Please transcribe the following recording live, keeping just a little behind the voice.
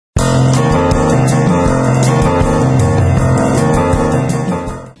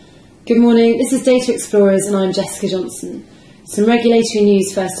Good morning, this is Data Explorers and I'm Jessica Johnson. Some regulatory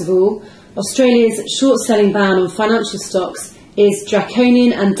news first of all. Australia's short-selling ban on financial stocks is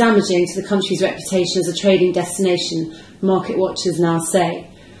draconian and damaging to the country's reputation as a trading destination, market watchers now say.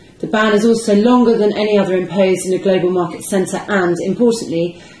 The ban is also longer than any other imposed in a global market centre and,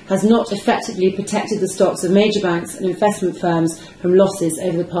 importantly, has not effectively protected the stocks of major banks and investment firms from losses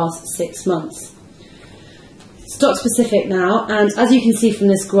over the past 6 months. Stock specific now, and as you can see from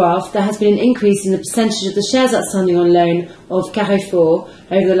this graph, there has been an increase in the percentage of the shares outstanding on loan of Carrefour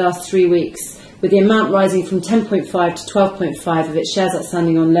over the last 3 weeks, with the amount rising from 10.5 to 12.5 of its shares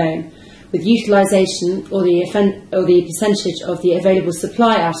outstanding on loan, with utilisation or the percentage of the available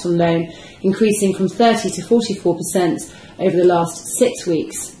supply out on loan increasing from 30 to 44% over the last 6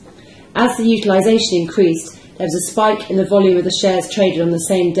 weeks. As the utilisation increased, there was a spike in the volume of the shares traded on the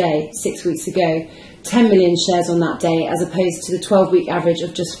same day 6 weeks ago, 10 million shares on that day as opposed to the 12-week average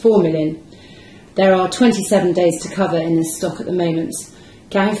of just 4 million. There are 27 days to cover in this stock at the moment.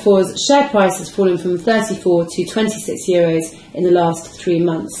 Carrefour's share price has fallen from 34 to 26 euros in the last 3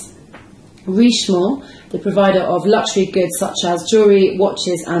 months. Richemont, the provider of luxury goods such as jewellery,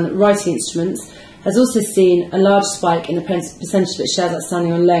 watches and writing instruments, has also seen a large spike in the percentage of its shares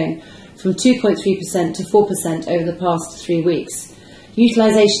outstanding on loan, from 2.3% to 4% over the past 3 weeks.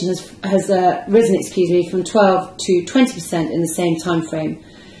 Utilisation has risen from 12 to 20% in the same time frame,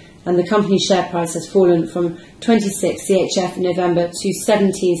 and the company's share price has fallen from 26 CHF in November to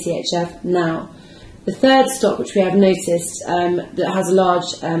 17 CHF now. The third stock which we have noticed that has a large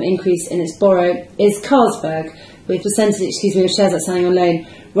increase in its borrow is Carlsberg, with percentage of shares outstanding on loan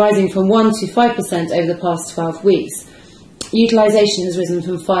rising from 1 to 5% over the past 12 weeks. Utilisation has risen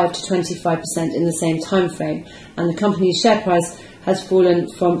from 5 to 25% in the same time frame, and the company's share price has fallen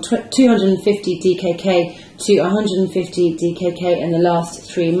from 250 DKK to 150 DKK in the last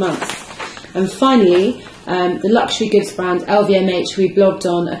 3 months. And finally, the luxury goods brand LVMH we blogged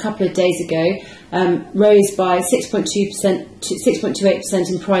on a couple of days ago rose by 6.2% to 6.28%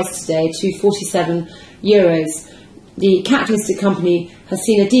 in price today to 47 euros. The CAC-listed company has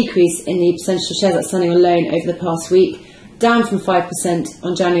seen a decrease in the percentage of shares outstanding on loan over the past week, down from 5%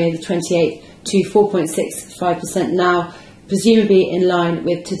 on January the 28th to 4.65% now, presumably in line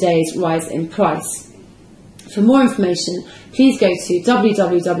with today's rise in price. For more information, please go to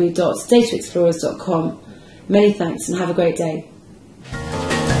www.dataexplorers.com. Many thanks and have a great day.